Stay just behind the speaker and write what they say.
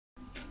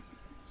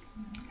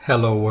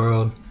Hello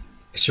world,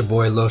 it's your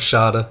boy Lil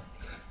Shotta,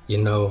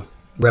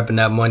 repping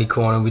that money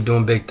corner. We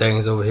doing big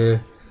things over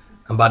here.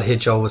 I'm about to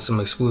hit y'all with some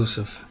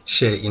exclusive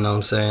shit, you know what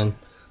I'm saying?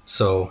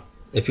 So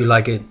if you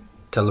like it,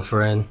 tell a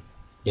friend,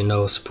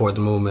 support the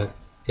movement.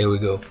 Here we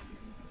go.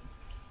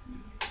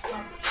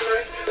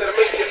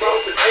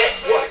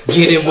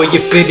 Get it where you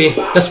fit it,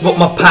 that's what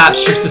my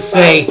pops used to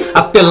say.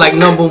 I feel like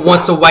number one,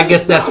 so I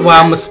guess that's why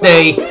I'ma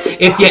stay.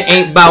 If you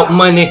ain't bout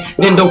money,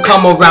 then don't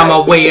come around my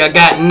way. I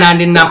got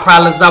 99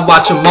 problems, I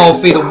watch them all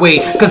fade away.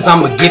 Cause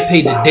I'ma get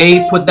paid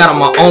today, put that on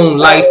my own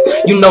life.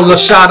 You know Lil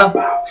Shotta,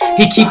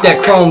 he keep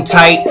that chrome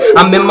tight.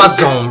 I'm in my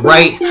zone,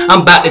 right?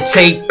 I'm about to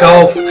take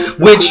off.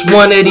 Which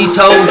one of these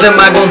hoes am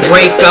I gonna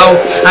break off?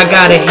 I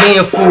got a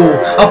handful,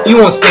 a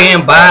few on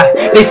standby.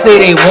 They say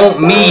they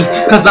want me,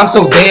 cause I'm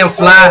so damn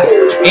fly.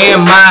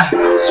 And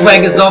my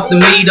swagger's off the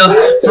meter.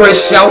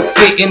 Fresh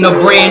outfit in a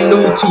brand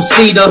new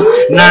two-seater.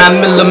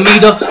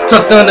 9mm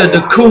tucked under the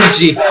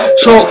Coogee.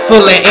 Trunk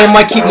full of ammo,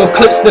 I keep more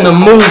clips than a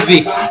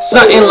movie.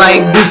 Something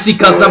like Boosie,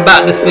 cause I'm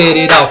about to set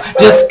it off.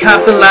 Just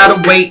copped a lot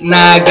of weight,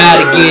 now I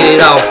gotta get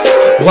it off.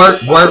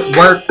 Work, work,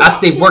 work, I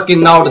stay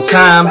working all the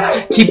time.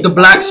 Keep the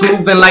blocks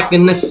moving like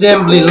an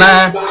assembly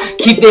line.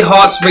 Keep their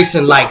hearts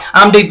racing like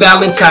I'm their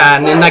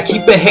Valentine. And I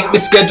keep a hectic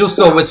schedule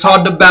so it's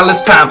hard to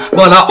balance time.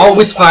 But I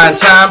always find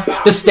time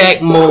to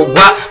stack more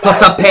rock.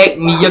 Plus I pack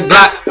me a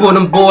Glock for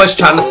them boys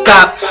trying to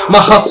stop my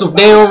hustle.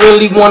 They don't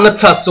really wanna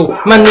tussle.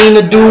 My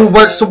Nina do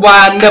work so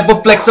I never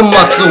flex a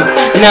muscle.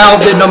 Now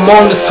that I'm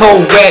on this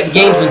whole rap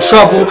game's in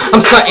trouble. I'm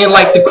something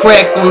like the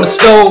crack on the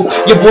stove.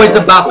 Your boy's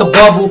about to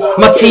bubble.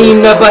 My team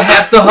never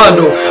has to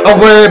huddle or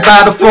worry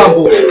about a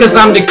fumble. Cause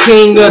I'm the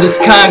king of this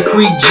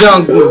concrete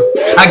jungle.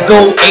 I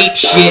go ape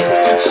shit,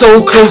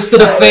 so close to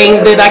the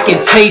fame that I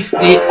can taste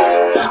it.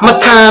 My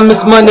time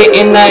is money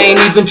and I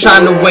ain't even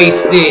trying to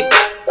waste it.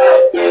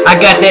 I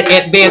got that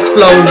advanced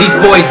flow, these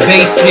boys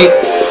basic.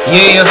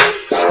 Yeah,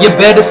 you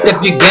better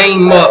step your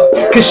game up,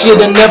 cause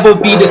shit'll never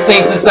be the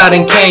same since I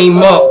done came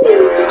up.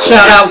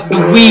 Shout out to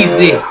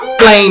Weezy,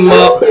 flame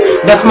up.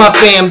 That's my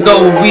fam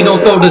though, we don't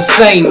throw the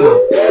same up.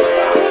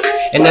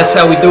 And that's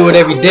how we do it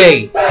every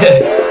day.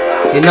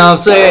 You know what I'm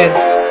saying?